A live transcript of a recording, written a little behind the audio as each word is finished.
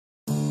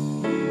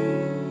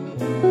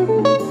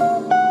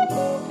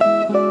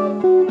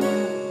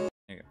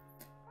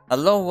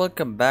Hello,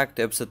 welcome back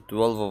to episode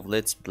 12 of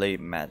Let's Play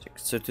Magic.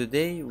 So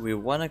today we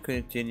want to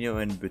continue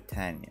in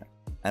Botania.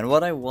 And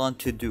what I want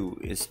to do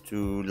is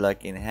to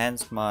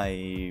enhance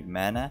my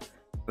mana.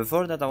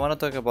 Before that I want to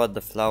talk about the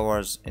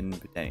flowers in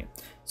Botania.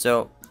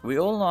 So we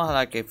all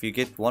know if you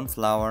get one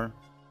flower,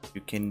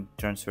 you can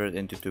transfer it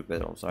into two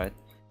petals, right?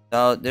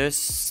 Now there's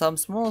some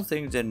small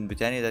things in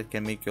Botania that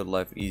can make your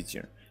life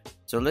easier.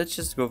 So let's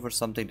just go for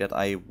something that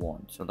I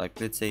want. So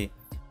let's say,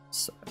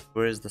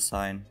 where is the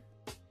sign?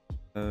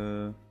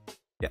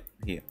 Yeah,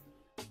 here.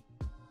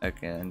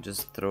 Okay, and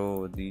just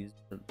throw these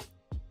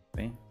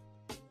away.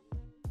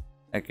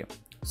 Okay,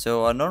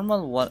 so a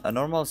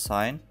normal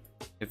sign,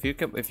 if you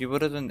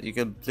put it on, you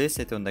can place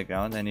it on the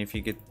ground, and if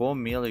you get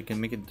bone meal, you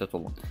can make it the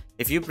tall one.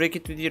 If you break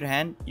it with your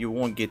hand, you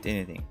won't get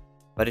anything,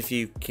 but if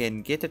you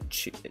can get a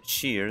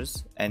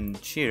shears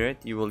and shear it,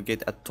 you will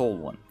get a tall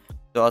one.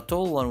 So a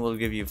tall one will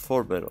give you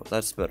 4 better.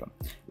 That's better.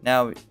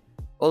 Now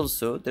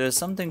also there's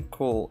something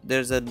called,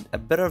 there's a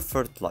better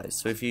fertilizer.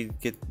 So if you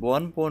get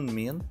 1 bone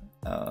meal,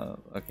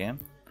 okay,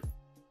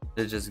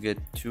 let's just get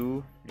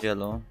 2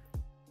 yellow,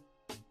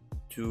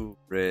 2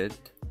 red.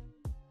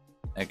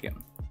 Okay,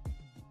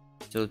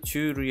 so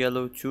 2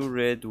 yellow, 2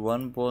 red,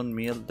 1 bone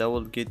meal, that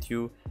will get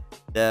you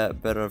the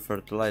better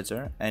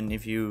fertilizer. And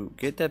if you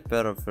get that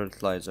better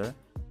fertilizer,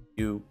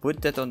 you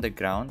put that on the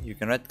ground, you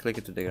can right click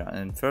it to the ground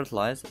and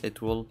fertilize. It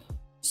will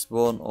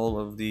spawn all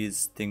of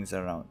these things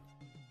around.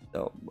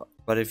 So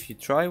but if you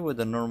try with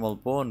a normal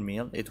bone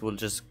meal, it will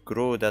just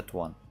grow that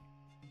one.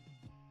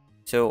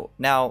 So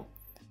now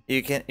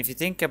you can, if you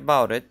think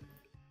about it,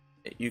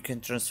 you can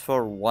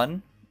transfer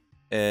one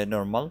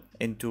normal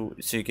into,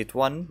 so you get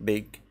 1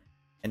 big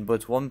and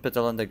put 1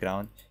 petal on the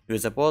ground.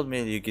 Use a bone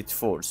meal, you get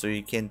 4, so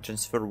you can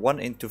transfer 1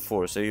 into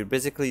 4. So you're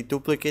basically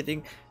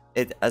duplicating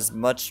it as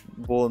much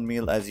bone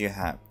meal as you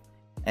have.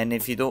 And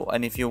if you don't,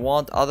 and if you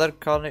want other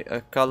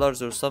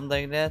colors or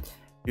something like that,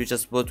 you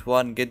just put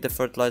 1, get the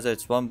fertilizer,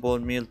 it's 1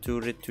 bone meal,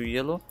 2 red, 2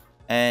 yellow,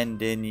 and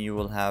then you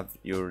will have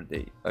your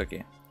day.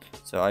 Okay,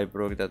 so I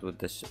broke that with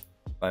this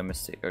by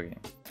mistake. Okay,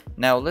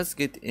 now let's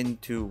get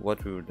into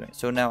what we were doing.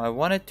 So now I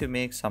wanted to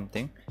make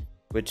something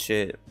which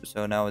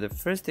so now the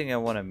first thing I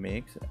want to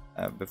make,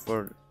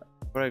 before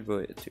I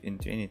go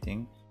into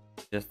anything,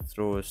 just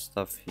throw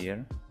stuff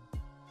here,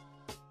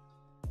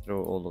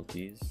 throw all of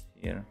these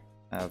here,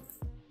 so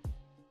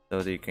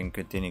that you can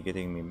continue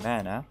getting me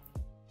mana.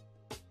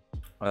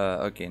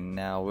 Okay,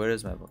 now where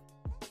is my book?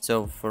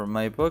 So for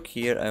my book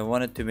here, I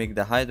wanted to make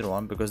the Hydra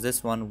one because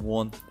this one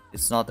won't,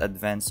 it's not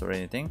advanced or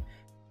anything.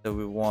 So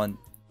we want,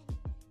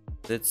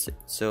 let's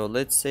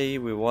say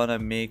we want to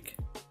make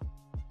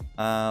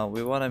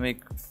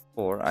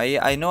 4.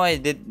 I know I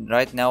did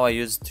right now, I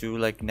used 2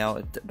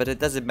 now, but it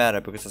doesn't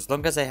matter because as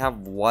long as I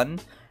have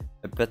 1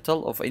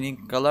 petal of any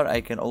color,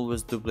 I can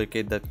always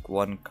duplicate that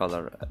 1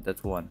 color,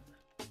 that one.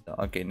 So,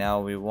 okay,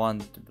 now we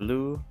want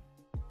blue.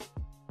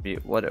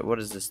 What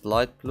is this,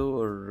 light blue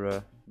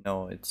or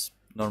no, it's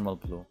normal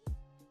blue.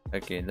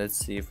 Okay, let's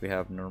see if we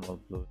have normal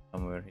blue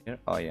somewhere here.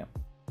 Oh yeah,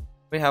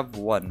 we have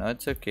 1. No,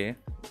 it's okay,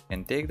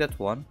 and take that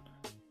one,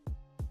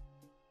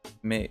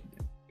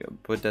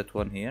 put that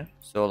one here.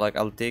 So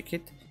I'll take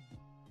it,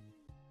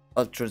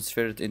 I'll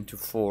transfer it into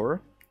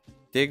 4,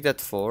 take that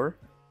 4,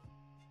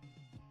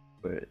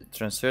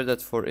 transfer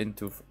that 4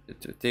 into,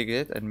 take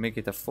it and make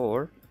it a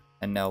 4,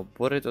 and now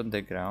put it on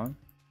the ground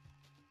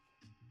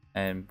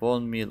and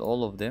bone meal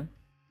all of them.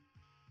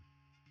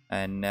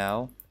 And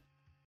now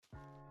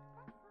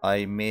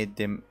I made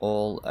them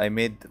all, I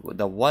made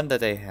the one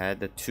that I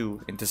had, the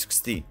 2, into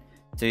 16.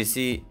 So you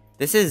see,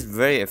 this is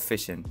very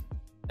efficient.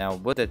 Now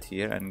put it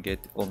here and get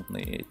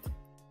only 8.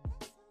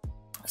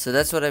 So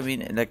that's what I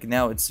mean,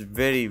 now it's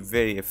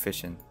very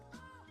efficient.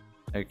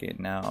 Okay,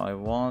 now I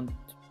want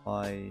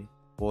my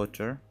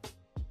water,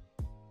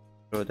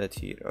 throw that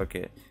here.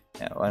 Okay,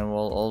 now and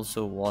we'll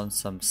also want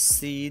some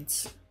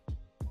seeds.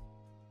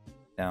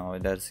 Now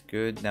that's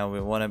good. Now we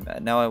want to,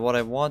 now what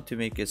I want to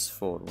make is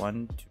 4.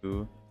 1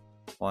 2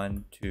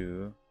 1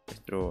 2,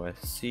 throw a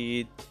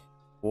seed,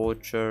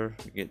 water,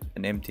 get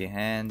an empty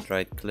hand,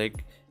 right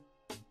click,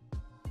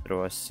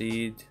 throw a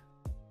seed,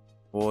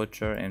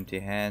 water, empty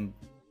hand,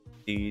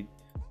 seed,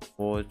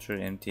 water,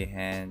 empty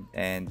hand,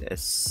 and a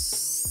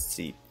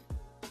seed.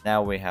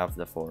 Now we have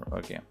the 4.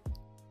 Okay,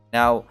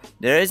 now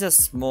there is a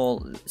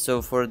small,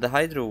 so for the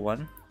Hydro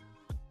one,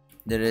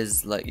 there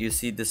is you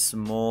see the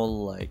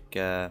small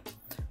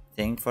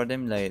thing for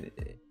them,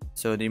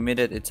 so they made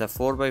it, it's a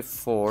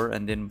 4x4,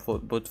 and then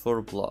put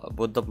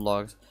the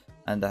blocks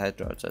and the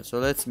Hydro outside. So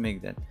let's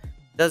make that.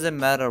 Doesn't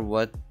matter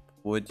what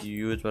wood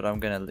you use, but I'm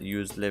gonna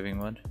use living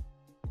wood.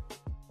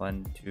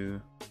 1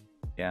 2,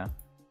 yeah,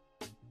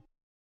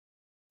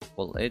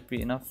 will it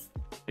be enough?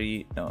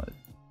 3, no.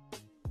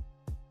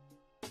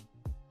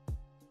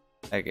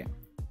 Okay,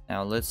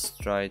 now let's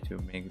try to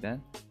make that.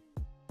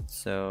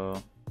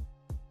 So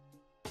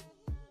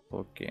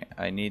okay,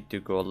 I need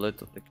to go a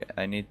little,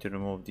 I need to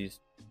remove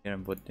these here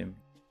and put them.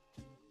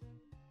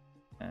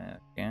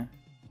 Okay,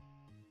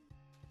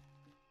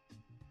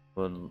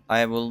 well,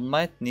 I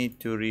might need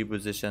to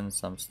reposition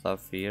some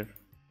stuff here.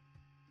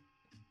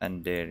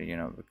 and there, you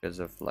know, because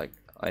of like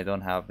I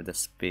don't have the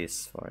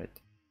space for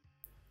it.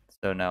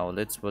 So now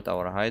let's put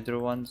our hydro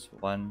ones.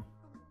 1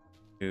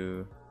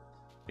 2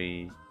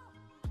 3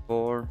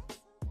 4.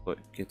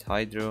 Get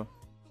hydro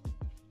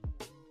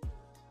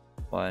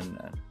 1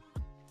 and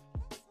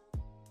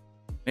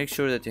make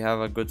sure that you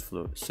have a good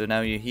flow. So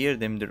now you hear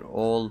them, they're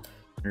all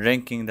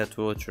drinking that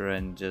water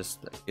and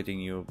just like, getting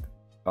you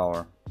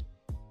power.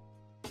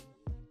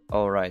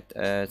 Alright,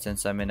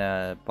 since I'm in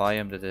a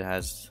biome that it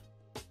has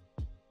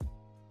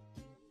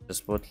the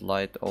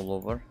spotlight all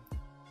over.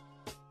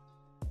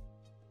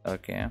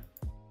 Okay.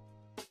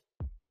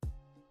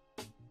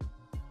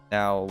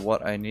 Now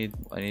what I need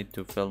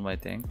to fill my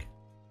tank.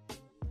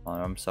 Oh,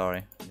 I'm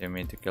sorry, didn't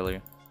mean to kill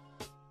you.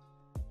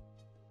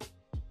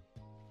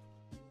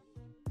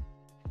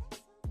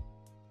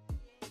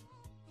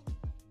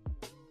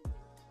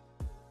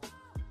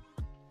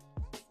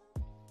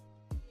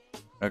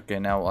 Okay,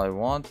 now I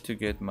want to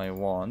get my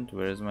wand.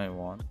 Where is my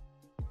wand?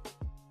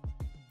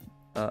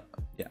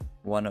 Yeah,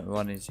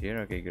 one is here.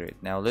 Okay,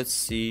 great. Now let's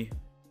see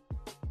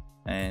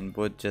and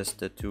put just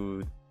the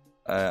two.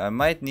 I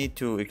might need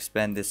to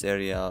expand this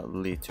area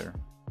later,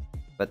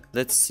 but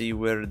let's see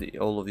where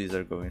all of these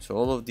are going. So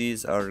all of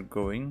these are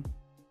going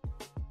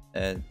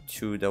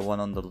to the one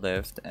on the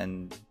left,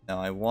 and now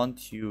I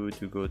want you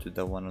to go to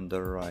the one on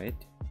the right.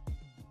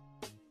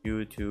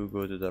 You to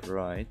go to the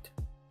right.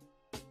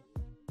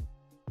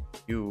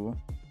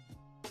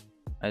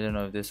 I don't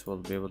know if this will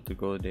be able to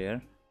go there.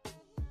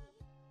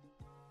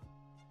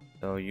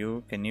 So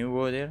can you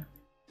go there?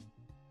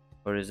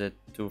 Or is it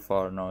too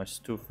far? No, it's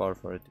too far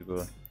for it to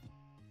go.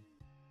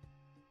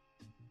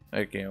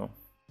 Okay,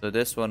 so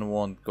this one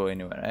won't go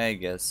anywhere. I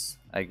guess.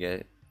 I get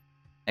it.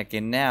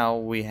 Okay, now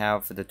we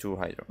have the 2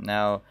 hydro.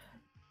 Now,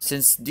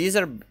 since these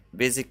are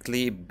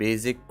basically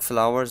basic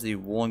flowers, they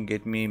won't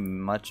get me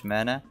much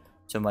mana.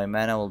 So my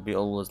mana will be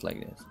always like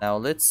this. Now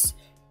let's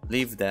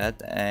leave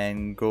that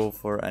and go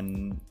for a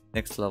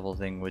next level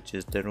thing, which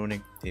is the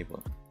runic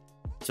table.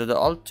 So the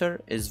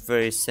altar is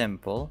very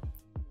simple.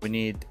 We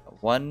need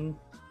 1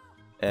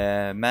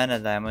 mana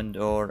diamond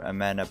or a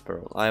mana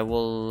pearl.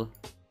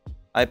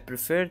 I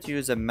prefer to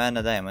use a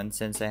mana diamond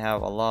since I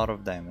have a lot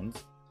of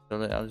diamonds.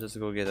 So I'll just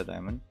go get a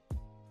diamond.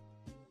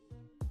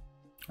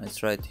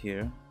 It's right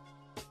here.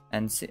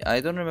 And see, I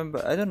don't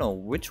know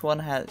which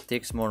one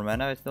takes more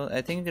mana.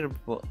 I think they're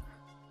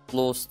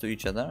close to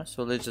each other,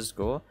 so let's just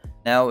go.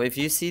 Now if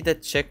you see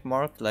that check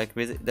mark, like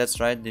that's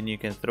right, then you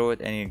can throw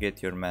it and you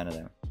get your mana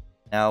there.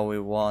 Now we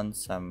want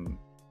some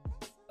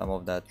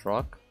of that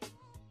rock.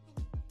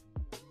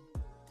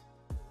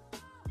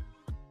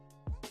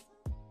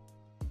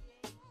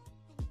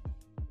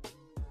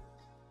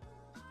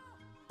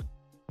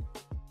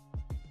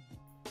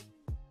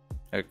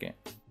 Okay,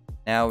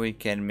 now we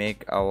can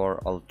make our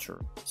altar.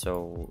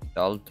 So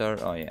the altar,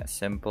 oh yeah,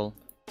 simple.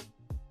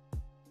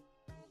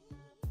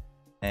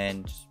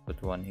 And just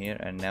put one here,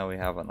 and now we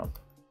have an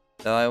altar.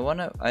 So I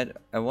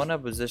wanna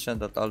position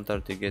that altar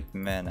to get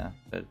mana,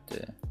 but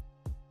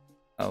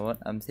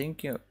I'm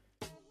thinking.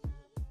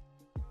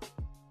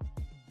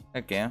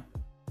 Okay,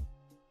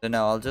 so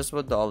now I'll just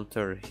put the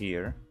altar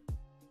here.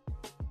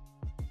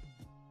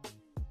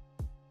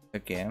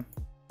 Okay,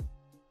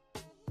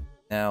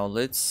 now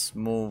let's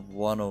move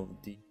one of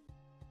the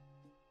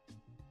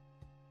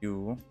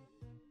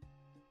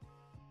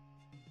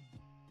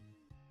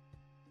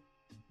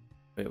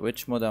Wait,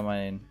 which mode am I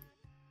in?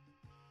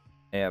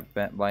 Yeah,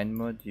 bind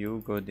mode.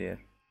 You go there.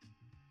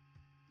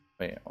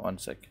 Wait, 1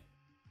 sec.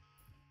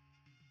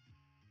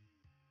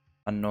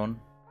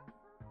 Unknown.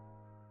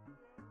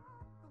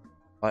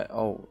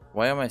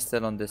 Why am I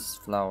still on this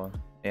flower?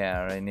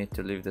 Yeah, I need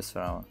to leave this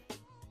flower.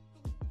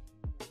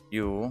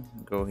 You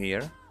go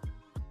here.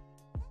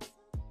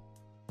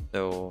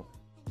 So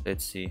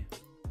let's see.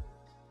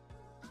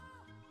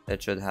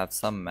 That should have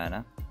some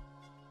mana.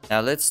 Now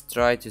let's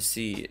try to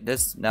see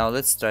this. Now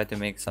let's try to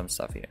make some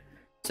stuff here.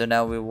 So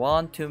now we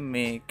want to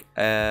make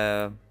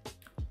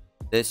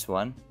this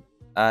one.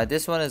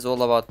 This one is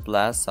all about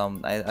blast.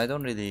 I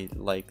don't really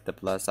like the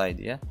blast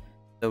idea.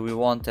 So we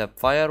want a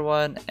fire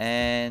one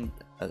and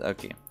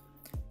okay.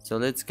 So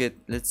let's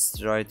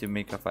try to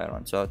make a fire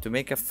one. So to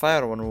make a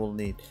fire one, we'll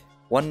need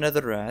 1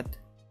 nether rat,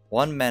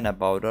 1 mana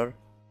powder,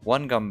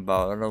 1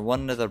 gunpowder,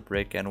 1 nether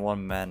brick, and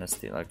 1 mana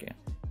steel. Okay.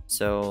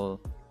 So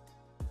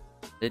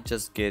let's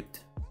just get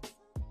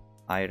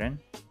iron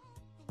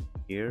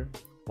here,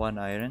 1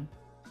 iron.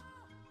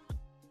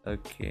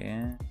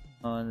 Okay,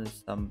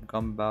 some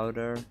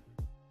gunpowder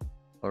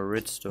or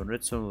redstone.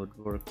 Redstone would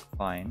work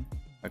fine.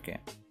 Okay,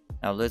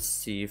 now let's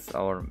see if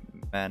our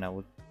mana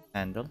would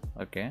handle.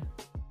 Okay,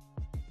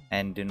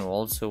 and then we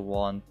also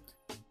want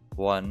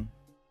 1.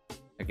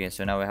 Okay,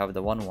 so now we have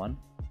the 1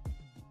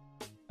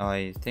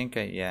 I think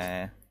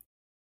yeah,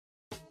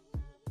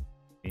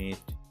 we need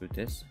to do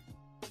this.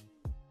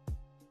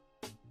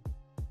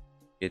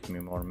 Get me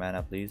more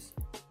mana, please.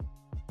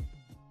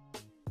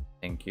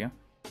 Thank you.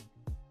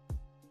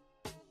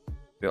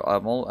 I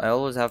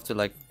always have to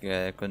like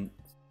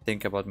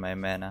think about my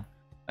mana.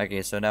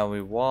 Okay, so now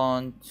we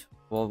want,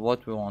 well,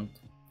 what we want.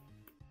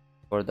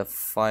 for the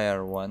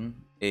fire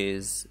one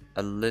is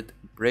a lit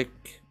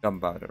brick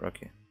gunpowder.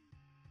 Okay.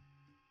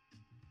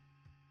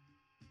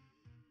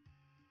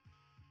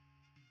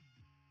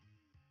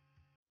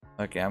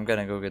 Okay, I'm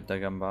gonna go get the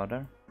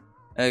gunpowder.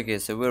 Okay,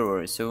 so where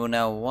were we? So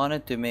now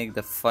wanted to make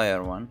the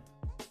fire one.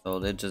 So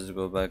let's just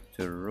go back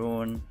to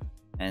Rune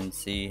and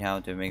see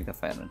how to make the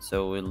fire one.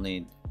 So we'll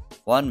need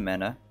 1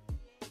 mana.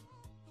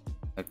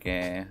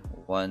 Okay,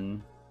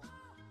 1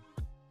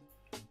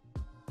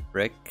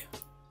 brick.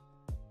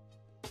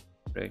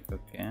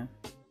 Okay.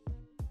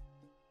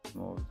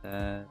 Move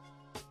that.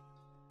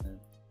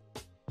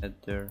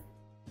 Header.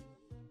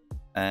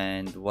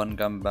 And 1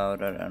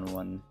 gunpowder and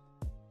 1.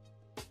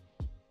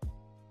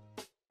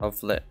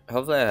 Hopefully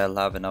I'll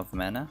have enough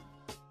mana.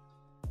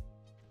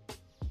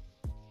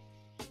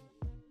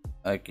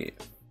 Okay,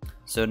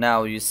 so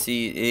now you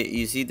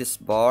see this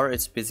bar,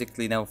 it's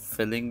basically now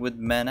filling with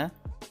mana,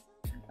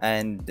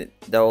 and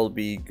that will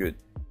be good.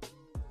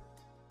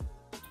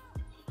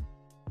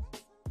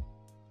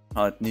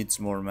 Oh, it needs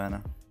more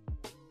mana.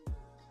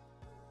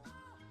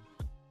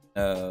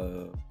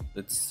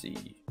 Let's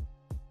see.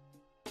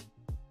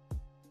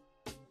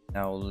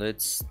 Now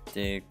let's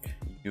take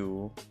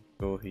you,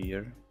 go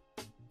here.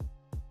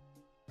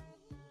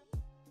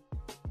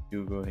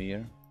 You go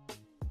here.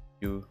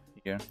 You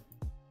here.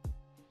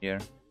 Here.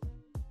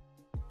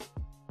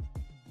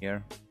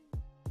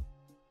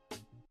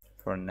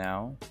 For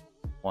now,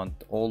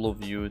 want all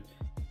of you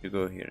to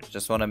go here.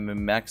 Just want to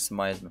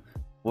maximize.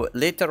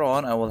 Later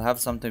on, I will have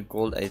something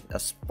called a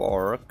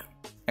spark.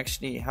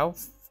 Actually, how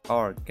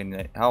hard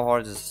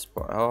is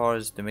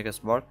it to make a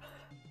spark?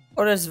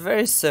 Or it's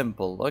very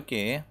simple.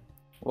 Okay,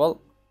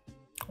 well,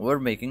 we're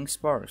making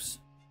sparks.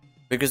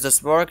 Because the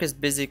spark is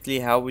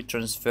basically how we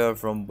transfer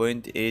from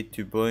point A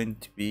to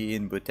point B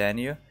in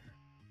Botania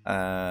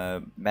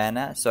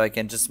mana. So I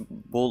can just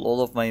pull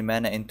all of my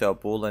mana into a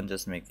pool and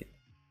just make it.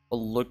 Oh,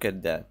 look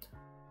at that.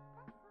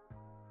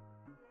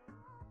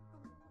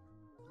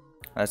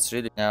 That's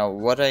really... Now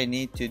what I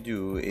need to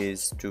do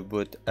is to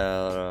put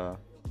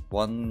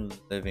 1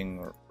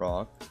 living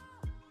rock.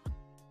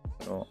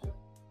 Oh.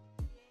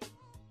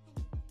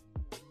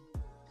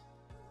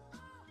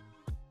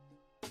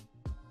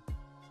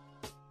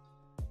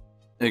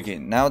 Okay,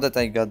 now that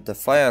I got the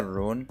fire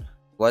rune,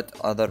 what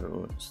other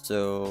runes?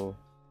 So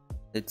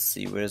let's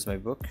see, where is my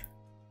book?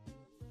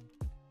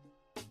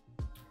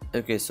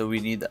 Okay, so we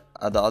need the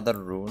other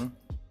rune,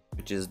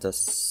 which is the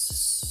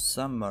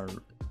summer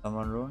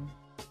rune.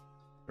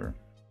 Sure.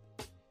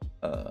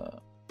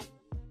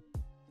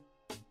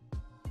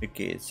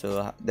 Okay,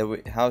 so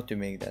how to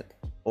make that?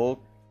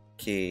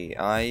 Okay,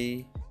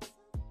 I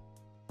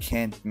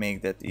can't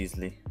make that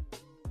easily.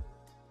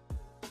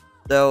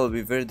 That will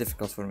be very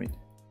difficult for me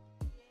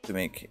to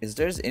make. Is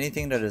there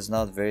anything that is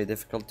not very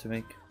difficult to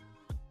make?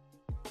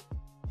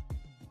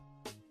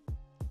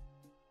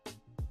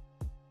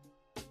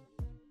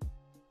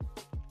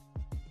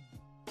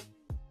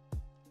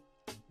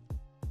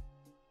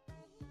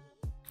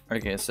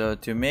 Okay, so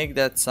to make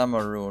that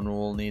summer rune, we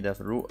will need a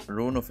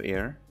rune of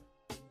air,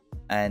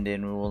 and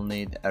then we will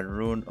need a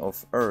rune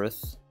of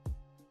earth,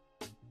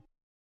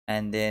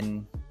 and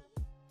then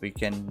we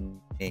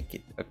can make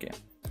it. Okay,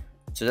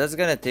 so that's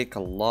gonna take a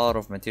lot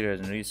of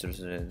materials and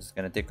resources. It's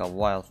gonna take a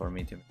while for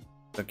me to make.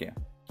 Okay,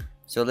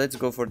 so let's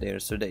go for the air.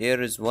 So the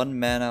air is 1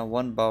 mana,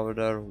 1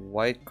 powder,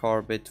 white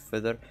carpet,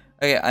 feather.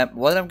 Okay,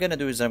 what I'm gonna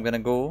do is I'm gonna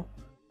go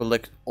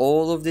collect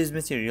all of these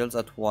materials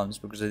at once,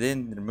 because I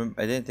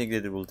didn't think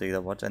that it will take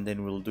that much, and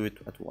then we'll do it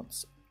at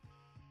once.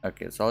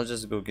 Okay, so I'll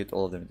just go get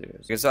all of the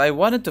materials. Okay, so I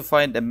wanted to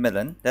find a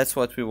melon. That's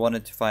what we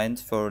wanted to find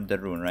for the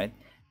rune, right?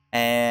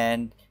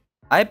 And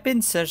I've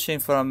been searching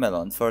for a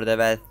melon for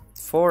about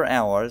 4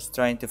 hours,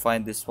 trying to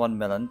find this 1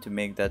 melon to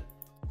make that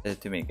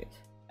to make it.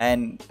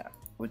 And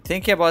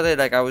thinking about it,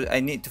 like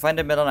I need to find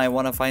a melon. I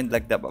want to find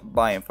like the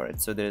biome for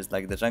it. So there's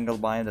like the jungle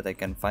biome that I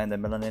can find a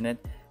melon in it.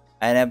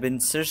 And I've been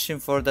searching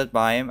for that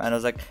biome, and I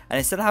was like, and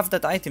I still have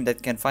that item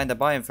that can find a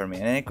biome for me,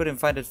 and I couldn't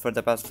find it for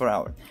the past 4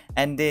 hours.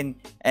 And then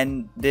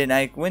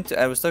I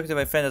was talking to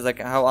my friend. I was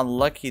like, how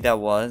unlucky that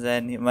was.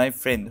 And my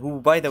friend,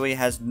 who by the way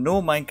has no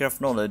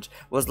Minecraft knowledge,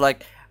 was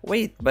like,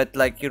 wait, but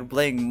like you're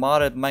playing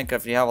modded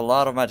Minecraft, you have a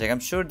lot of magic. I'm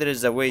sure there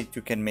is a way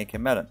you can make a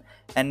melon.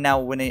 And now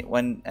and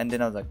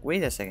then I was like,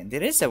 wait a second,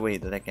 there is a way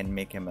that I can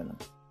make a melon.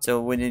 So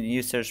when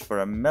you search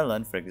for a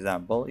melon, for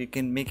example, you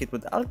can make it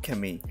with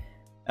alchemy.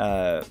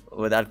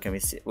 With alchemy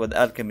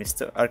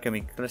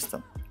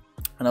crystal.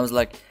 And I was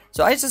like,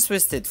 so I just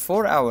wasted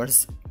 4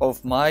 hours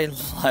of my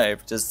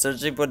life just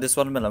searching for this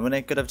 1 melon when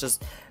I could have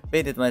just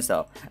made it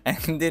myself.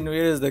 And then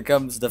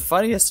comes the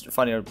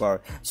funnier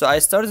part. So I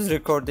started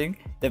recording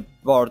the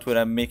part where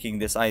I'm making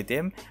this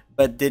item,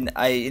 but then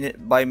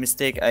by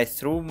mistake I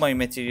threw my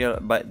material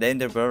by the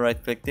ender pearl,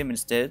 right clicked them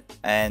instead,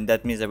 and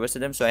that means I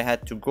wasted them. So I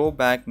had to go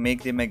back,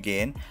 make them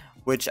again,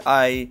 which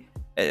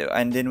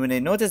and then when I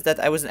noticed that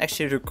I wasn't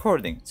actually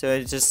recording. So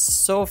it's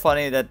just so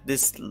funny that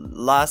this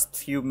last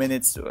few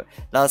minutes,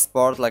 last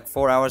part, like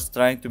 4 hours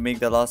trying to make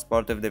the last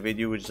part of the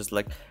video was just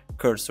like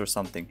curse or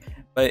something.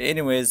 But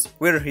anyways,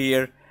 we're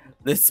here,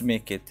 let's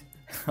make it.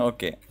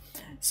 Okay,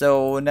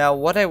 so now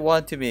what I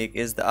want to make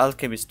is the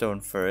alchemy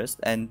stone first,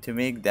 and to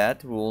make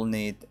that we'll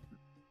need,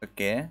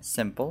 okay,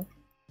 simple.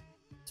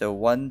 So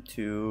 1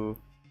 2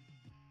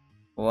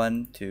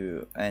 1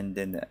 2, and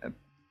then a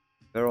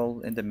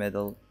barrel in the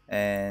middle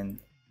and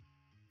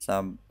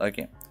some.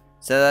 Okay,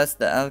 so that's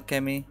the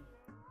alchemy,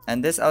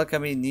 and this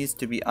alchemy needs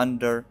to be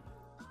under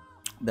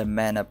the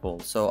mana pool.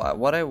 So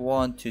what I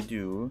want to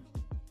do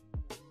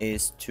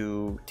is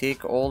to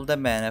take all the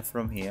mana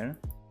from here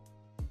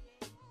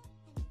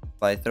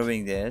by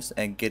throwing this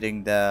and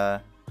getting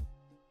the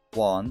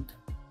wand.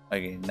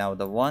 Okay, now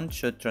the wand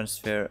should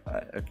transfer.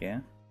 Okay,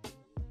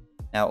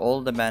 now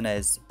all the mana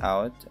is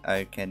out.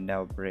 I can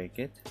now break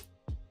it.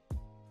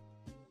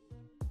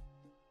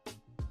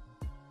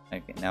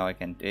 Okay, now I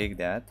can take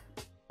that,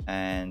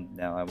 and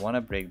now I want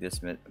to break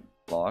this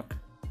block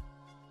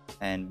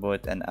and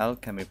put an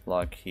alchemy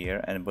block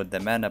here and put the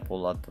mana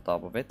pool at the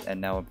top of it,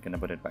 and now I'm gonna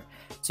put it back.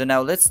 So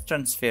now let's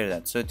transfer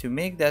that. So to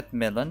make that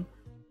melon,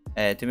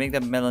 to make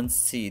the melon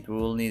seed, we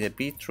will need a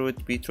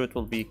beetroot. Beetroot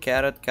will be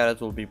carrot, carrot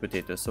will be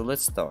potato. So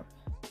let's start.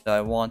 So I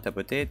want a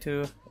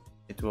potato,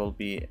 it will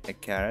be a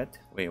carrot.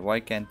 Wait, why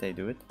can't I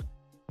do it?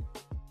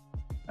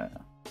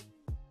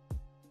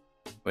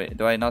 Wait,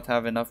 do I not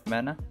have enough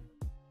mana?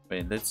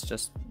 Wait, let's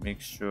just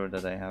make sure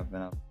that I have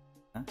enough.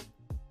 Huh?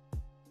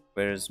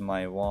 Where is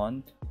my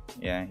wand?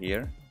 Yeah,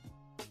 here.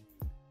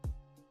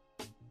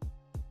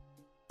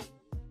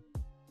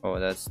 Oh,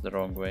 that's the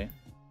wrong way.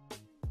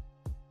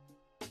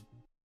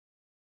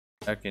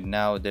 Okay,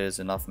 now there's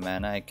enough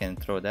mana. I can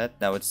throw that.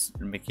 Now it's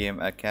became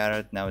a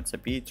carrot. Now it's a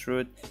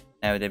beetroot.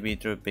 Now the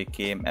beetroot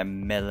became a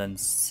melon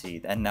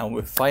seed. And now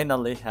we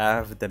finally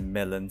have the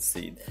melon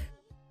seed.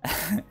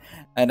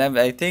 And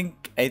I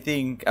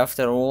think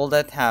after all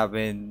that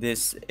happened,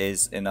 this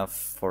is enough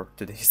for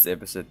today's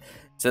episode.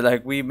 So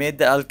like, we made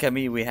the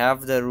alchemy, we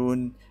have the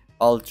rune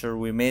altar,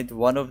 we made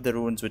one of the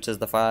runes, which is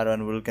the fire,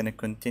 and we're gonna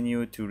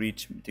continue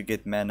to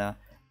get mana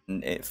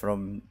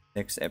from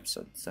next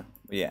episode. So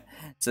yeah,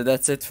 so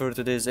that's it for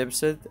today's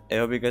episode. I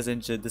hope you guys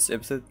enjoyed this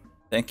episode.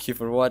 Thank you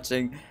for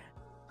watching.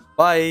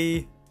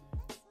 Bye.